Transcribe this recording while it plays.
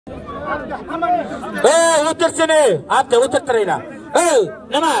O'tirsin, abda o'tirtiringlar.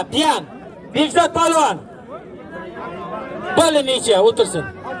 Nima, piyan? Bekzod polvon. Bo'ldi necha, o'tirsin.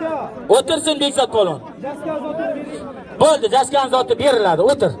 O'tirsin Bekzod polvon. Bo'ldi, jaskan zoti beriladi.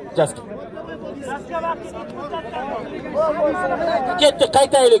 O'tir, jaska. Ketdi,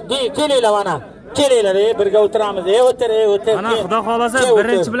 qaytaylik. Kelinglar mana. Kelinglar, birga o'tiramiz. O'tir. Mana xudo xolasa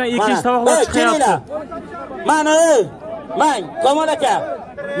birinchi bilan ikkinchi tovoqlar chiqyapti. Mana, men, Kamol aka.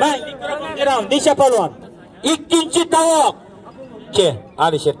 Men mikrofon beraman, necha polvon. Ikkinchi tovoq. Ke,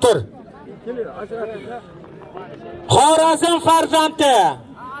 Alisher, tur. Xorazm farzandi.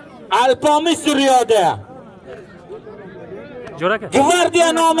 Alpomi Suryoda. Jo'raka. Gvardiya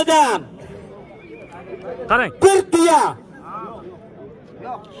nomidan. Qarang. Bir tuya.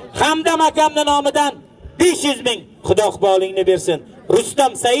 Hamdam akamning nomidan 500 ming Xudo iqbolingni bersin.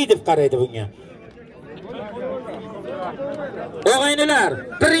 Rustam Saidov qaraydi bunga. O'g'aynilar,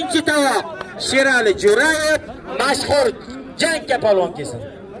 birinchi tovoq Sherali Jo'rayev mashhur jangga polvon kelsin.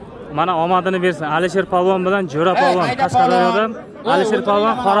 Mana omadini bersin. Alisher polvon bilan Jo'ra polvon Qashqadaryodan, Alisher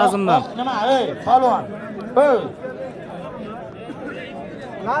polvon Xorazmdan. Nima, polvon.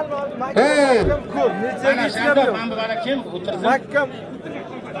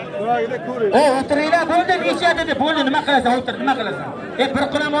 O'tiringlar, bo'ldi, necha dedi, bo'ldi, nima qilasan, o'tir, nima qilasan? Bir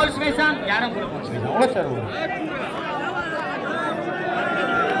qulam olishmaysan, yarim qulam olishmaysan. O'tir.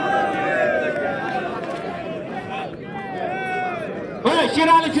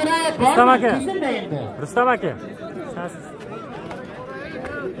 Sherali Jo'rayev bor. Rustam aka.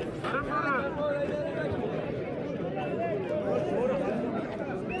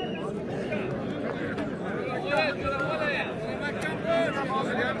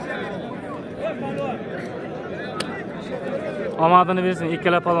 Omadini bersin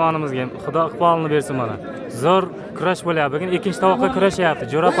ikkala polvonimizga. Xudo iqbolini bersin mana. Zo'r kurash bo'lyapti. Bugun ikkinchi tovoqqa kurashyapti.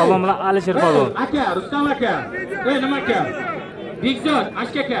 Jo'ra polvon bilan Alisher polvon. Aka, Rustam aka. Nima aka? Bekzod,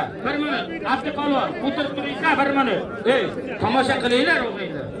 aka, bir minut. Abdi polvon, o'tirib turinglar, bir minut. Tomosha qilinglar,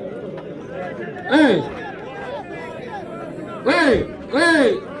 o'g'inglar.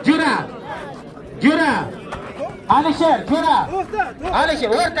 Jo'ra. Alisher, Jo'ra. Alisher,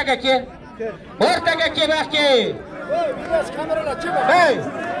 o'rtaga kel. O'rtaga kel, baqki. Biraz kameralar kim var?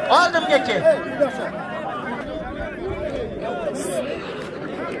 Oldimga kel.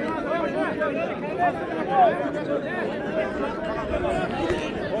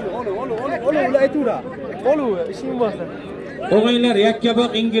 O'g'aylar,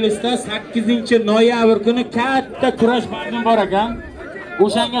 Yakkabog' inglizda 8-noyabr kuni katta kurash maydoni bor ekan.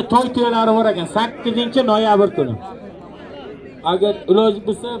 O'shanga to'y-to'ylari bor ekan. 8-noyabr kuni. Agar iloji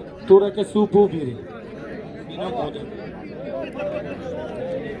bo'lsa, to'raka suv bering.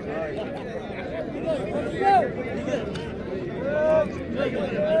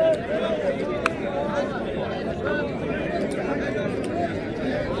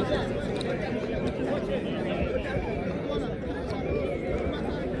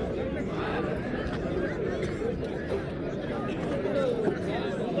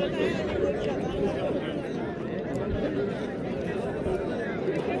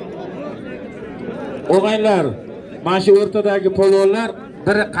 O'g'aylar, mana shu o'rtadagi polvonlar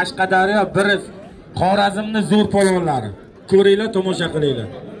biri Qashqadaryo, biri Xorazmning zo'r polvonlari. Ko'ringlar, tomosha qilinglar.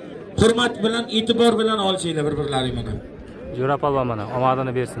 Hurmat bilan, e'tibor bilan olishinglar bir-birlaring mana. Jo'ra polvon mana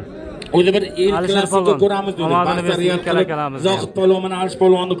omadini bersin. O'zi bir klasika ko'ramiz dedi. Omadini bersin ikkala-kalamiz. Zohid polvon bilan Alisher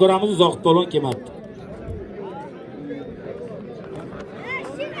polvonni ko'ramiz, Zohid polvon kelmabdi.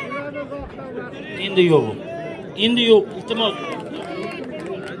 Endi yo'q. Iltimos.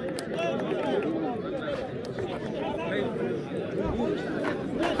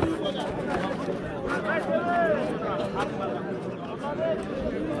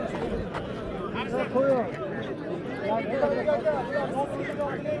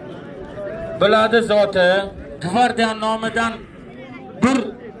 Biladi Zoti, Gvardiya nomidan bir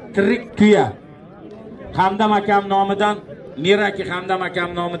tirik tuya. Hamdam akam nomidan, Miraki Hamdam akam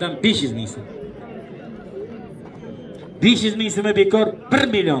nomidan 500 ming so'm. 500 ming so'm bekor 1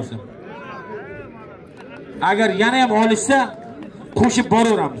 million so'm. Agar yana ham olishsa, qo'shib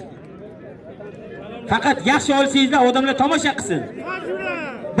boraveramiz. Faqat yaxshi olsangizlar, odamlar tomosha qilsin.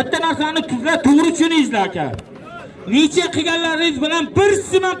 Bitta narsani tuzla to'g'ri tushuningizlar aka. Necha qilganlaringiz bilan bir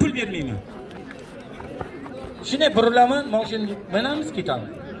so'm ham pul bermayman. Shunday burilaman, mashina minamiz ketamiz.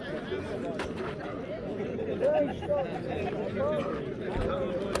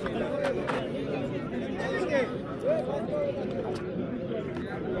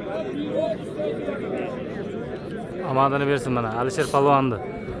 Omadini bersin mana Alisher polvonni.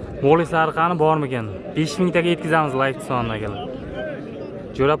 Muxlislari qani bormikan? 5000 taga yetkazamiz like sonini akalar.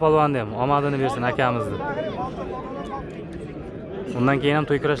 Jo'ra polvonni ham omadini bersin akamizni. Undan keyin ham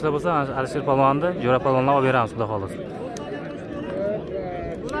to'y kurashlar bo'lsa, Alisher polvonni Jo'ra polvonlar olib beramiz, xudo xolasa.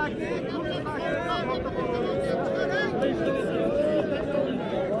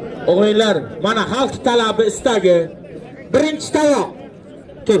 O'g'illar, mana xalq talabi istagi. Birinchi tovoq.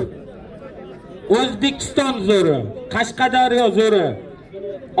 Tur. O'zbekiston zo'ri, Qashqadaryo zo'ri,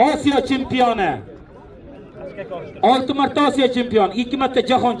 Osiyo chempioni. 6 marta Osiyo chempioni, 2 marta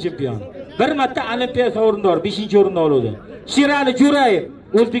jahon chempioni, 1 marta olimpiya sovrindori, 5-o'rinni oldi. Sherali Jo'rayev,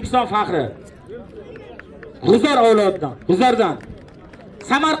 O'zbekiston faxri. G'uzor avlodidan, G'uzordan.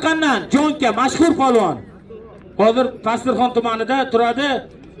 Samarqanddan Jonka mashhur polvon. Hozir Pastirxon tumanida turadi.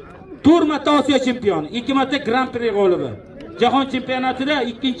 4 marta Osiyo chempioni, 2 marta Grand Prix g'olibi. Jahon chempionatida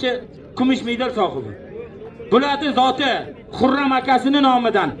 2-kumush medal sohibi. Bularni Zoti Xurram akasining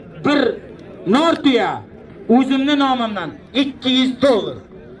nomidan bir nor tuya, o'zimning nomimdan $200.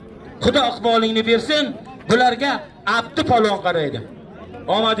 Xudo iqbolingni bersin, bularga abdi polvon qaraydi.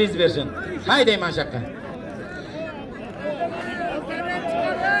 Omadingiz bersin. Haydayman shaqqa.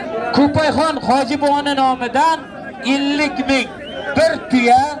 Qupayxon Hojibo'ning nomidan 50 ming, bir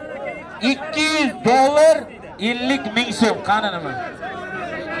tuya, $200, 50 ming so'm. Qani nima?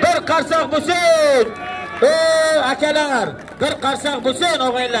 Bir qarsoq bo'lsin. Akalar, bir qarsoq bo'lsin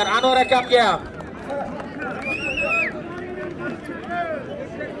o'g'aylar, Anvar akamga ham.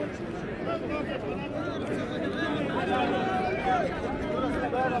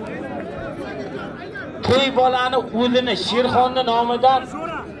 To'y bolani o'zini Sherxonning nomidan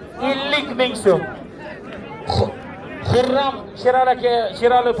 50 ming so'm. Xurram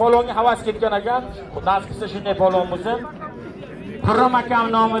Sherali polvonga havas ketgan ekan. Nasibsa shunday polvon bo'lsin. Xurram akam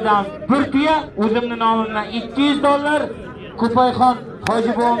nomidan bir tuya, o'zimning nomimdan $200, Qupayxon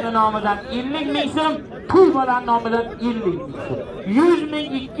Hojibo'ning nomidan 50 ming so'm, to'y bolani nomidan 50 ming so'm. 100 ming,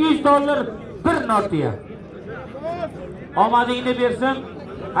 $200, bir nor tuya. Omadingni bersin.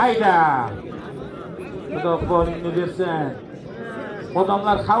 Hayda. Xudo iqbolingni bersin.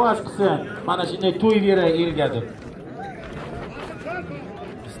 Odamlar havas qilsin. Mana shunday to'y beray elga deb.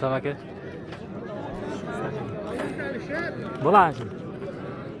 Istam aka. Bo'ladi.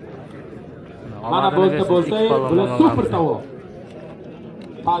 Mana bo'lsa, bular super tovoq.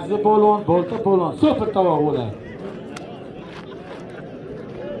 Qazi polvon, bo'lsa polvon, super tovoq bo'ladi.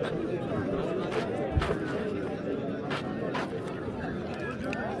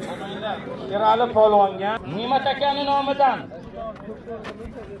 Sherali polvonga Ne'mat akaning nomidan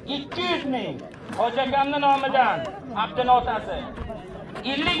 200 ming, Hoji akamning nomidan Abdini otasi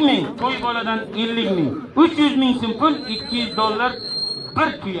 50 ming, to'y boladan 50 ming, 300 ming so'm pul, $200, bir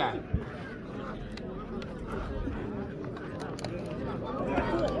tuya.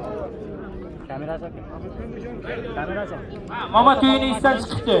 Kamerasi. Mama to'yini isdan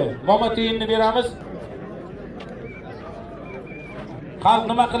chiqibdi. Mama to'yini beramiz. Xalq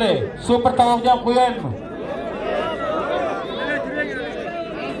nima qilay? Super tovoqni ham qo'yaymi?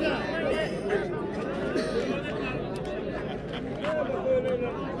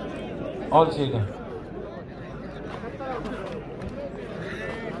 Ol şeyden.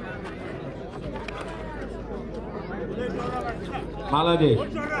 Молодец.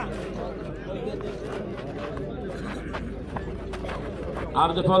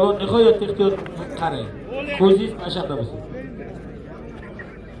 Arda polvon nihoyatda ehtiyot qarang. Ko'zingiz ashaqda bo'lsin.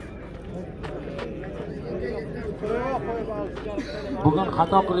 Bugun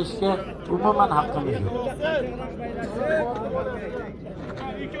xato qilishga umuman haqqimiz yo'q.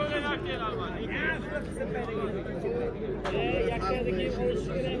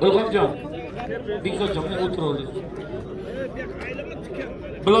 Ilhomjon, Bekzodjon, o'tir o'rning.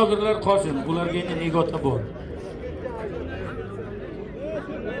 Blogerlar qolsin, ularga endi negota bor.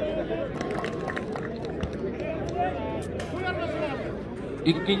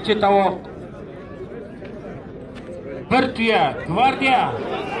 Ikkinchi tovoq. Bir tuya, gvardiya.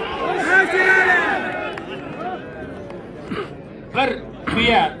 Bir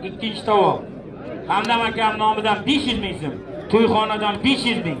tuya, ikkinchi tovoq. Hamdam akam nomidan 500 ming so'm, to'yxonadan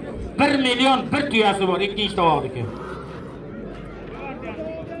 500 ming, 1 million bir tuyasi bor ikkinchi tovoqniki.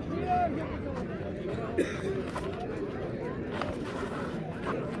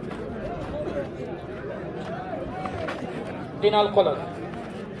 Final qoladi.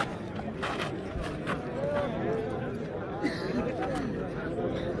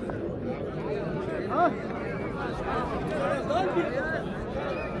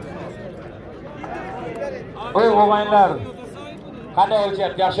 Oy o'g'aylar, qanday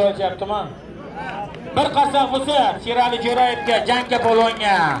o'lchyapti? Yaxshi o'lchyaptimi? Bir qarsoq bo'lsa, Sherali Jo'rayevga, Janka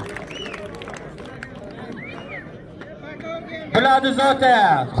polvonga. biladi Zoti.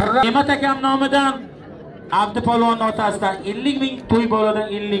 Ne'mat akam nomidan Abdi polvon otasidan 50 ming, to'y boladan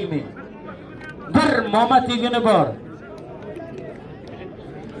 50 ming. Bir moma tegini bor.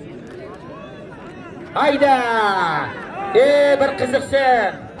 Hayda! Bir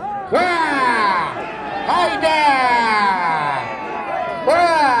qiziqsin. Va! Hayda! Va!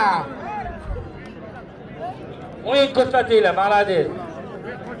 O'yin ko'rsatinglar, malades.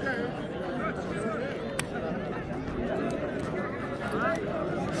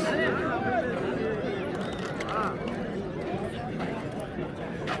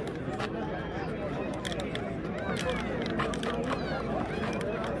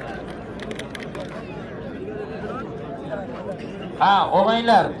 Ha,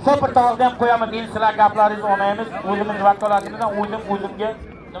 o'g'aylar, super tovoqda ham qo'yamiz. Endi sizlar gaplaringizni olmaymiz. O'zimiz vakolatimizdan o'zimga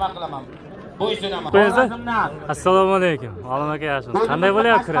nima qilaman? Bo'ysunaman. Assalomu alaykum. Olim aka yaxshimisiz? Qanday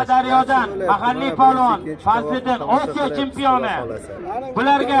bo'lyapti kurash? Qashqadaryodan mahalliy polvon, Fazliddin Osiyo chempioni.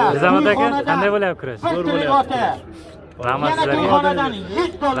 Bularga 𝐿𝐼𝐻𝑗 aka qanday bo'lyapti kurash? Zo'r bo'lyapti. Rahmat sizlarga.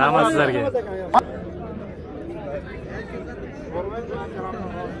 Rahmat sizlarga.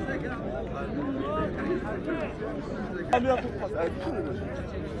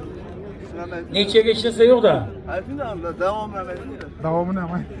 Nechaga ishlasa yo'qda? Davomini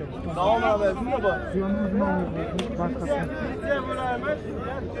ham ayt.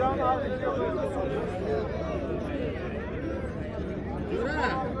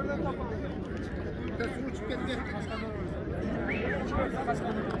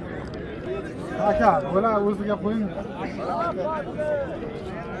 Aka, bular o'ziga qo'ying.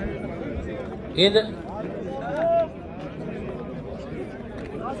 Endi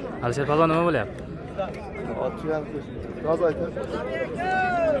Alisher polvon nima bo'lyapti? Rozi ayting.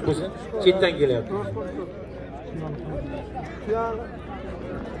 O'zi chetdan kelyapti.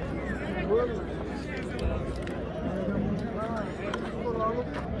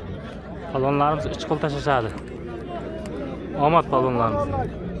 Polvonlarimiz 3 qo'l tashlashadi. Omad polvonlarimiz.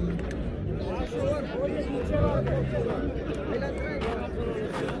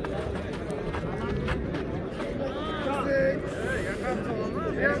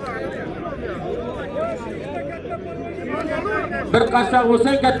 Bir qashaq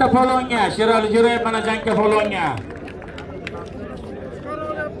bo'lsa katta polvonga, Sherali Jo'rayev mana jangga polvonga.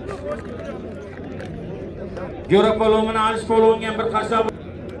 Jo'ra polvon bilan Alisher polvonga bir qashaq.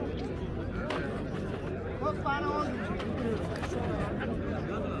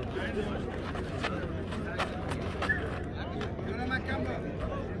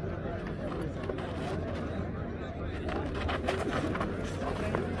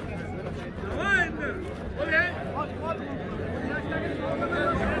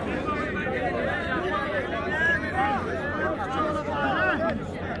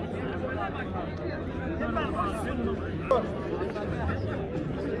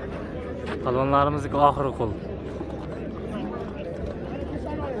 Polvonlarimizniki oxirgi qo'l.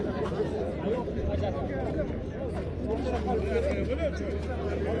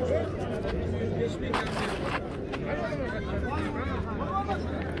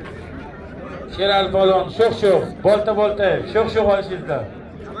 Sherali polvon, sho'x-sho'x, bolta-bolta, sho'x-sho'x olishingizlar.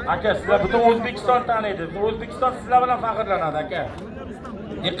 Aka, sizlar butun O'zbekiston taniydi. O'zbekiston sizlar bilan faxrlanadi, aka.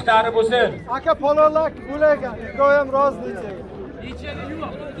 Iqtari bo'lsin. Aka, polvonlar bo'laga, hikoyam rozi nechaga.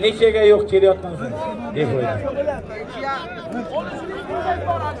 Nechaga yo'q kelayotgansiz deb o'yladim.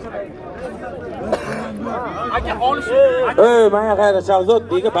 Aka, olish. Menga qayda Shavzot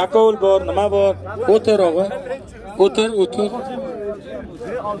deyga bakovul bor, nima bor? O'tir o'g'il. O'tir.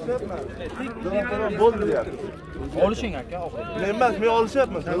 Bo'ldi deyapti. Olishing aka, oxir. Men emas, men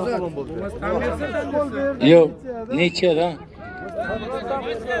olishyapman. Telefon bo'ldi. Yo'q, nechada?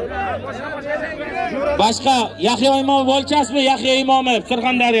 Boshqa Yahyo imom bo'lchasmi? Yahyo imomi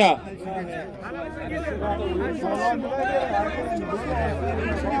Surxondaryo.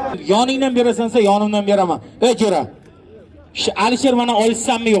 Yoningdan berasansa, yonimdan beraman. Ey Jo'ra. Alisher mana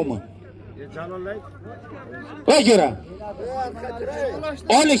olishsammi yo'qmi? Ey Jo'ra.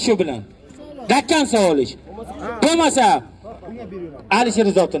 Olish shu bilan. Dakkansa olish. Bo'lmasa Alisher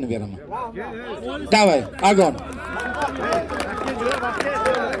Zotini beraman. Davay, agon.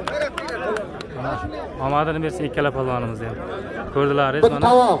 Omadini bersin ikkala polvonimiz ham. Ko'rdilaringiz mana.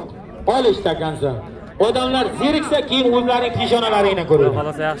 Tovoq olish takansa. Odamlar zeriksa keyin o'zlarining peshonalaringni ko'radi.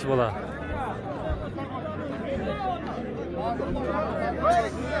 Xolasa yaxshi bo'ladi.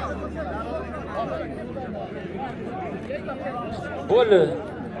 Bo'ldi.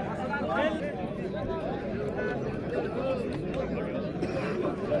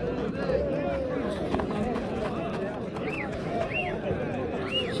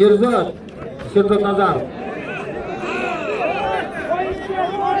 Sherzod Nazarov.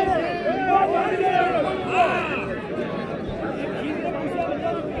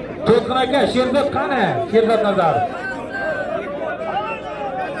 To'lqin aka, Sherzod qani? Sherzod Nazarov.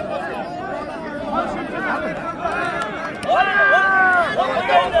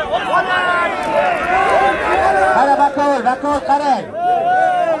 Qara bakol qarang.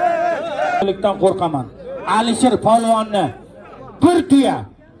 Likdan qo'rqaman. Alisher Polvonni bir tuya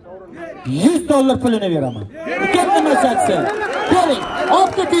 $100 pulini beraman. Katta masatsi. Ko'ring,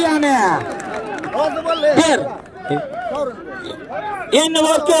 olti tuyani. Bir. Endi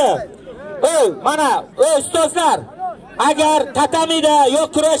borku. Mana, ustozlar, agar tatamida yo'q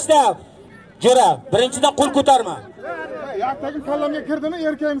kurashda jira, birinchidan qo'l ko'tarma. Yaqdagi kallamga kirdimi,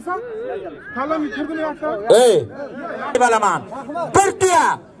 erkakmisan? Kallamga kirdimi yaqda? Balaman. Bir tuya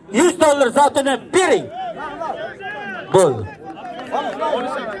 $100 zotini bering. Bo'ldi.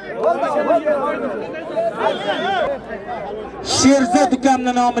 Sherzod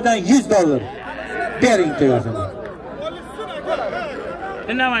ukamning nomidan $100 bering tuyasini.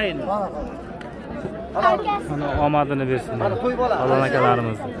 Dinlamayın. Ana omadini bersin. Alon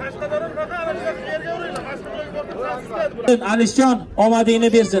akalarimiz. Alisher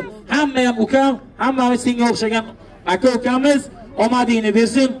omadingni bersin. Hamma ham ukam, hammamiz senga o'xshagan aka ukamiz omadingni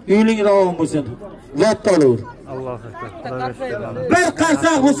bersin, yo'ling ravon bo'lsin. Zot olur. Alloh akbar. Bir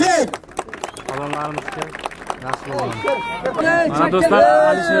qarsa Husayn. Alonlarimizga yaxshi bo'ladi. Mana do'stlar,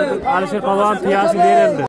 Alisher Polvon tuyasi berildi.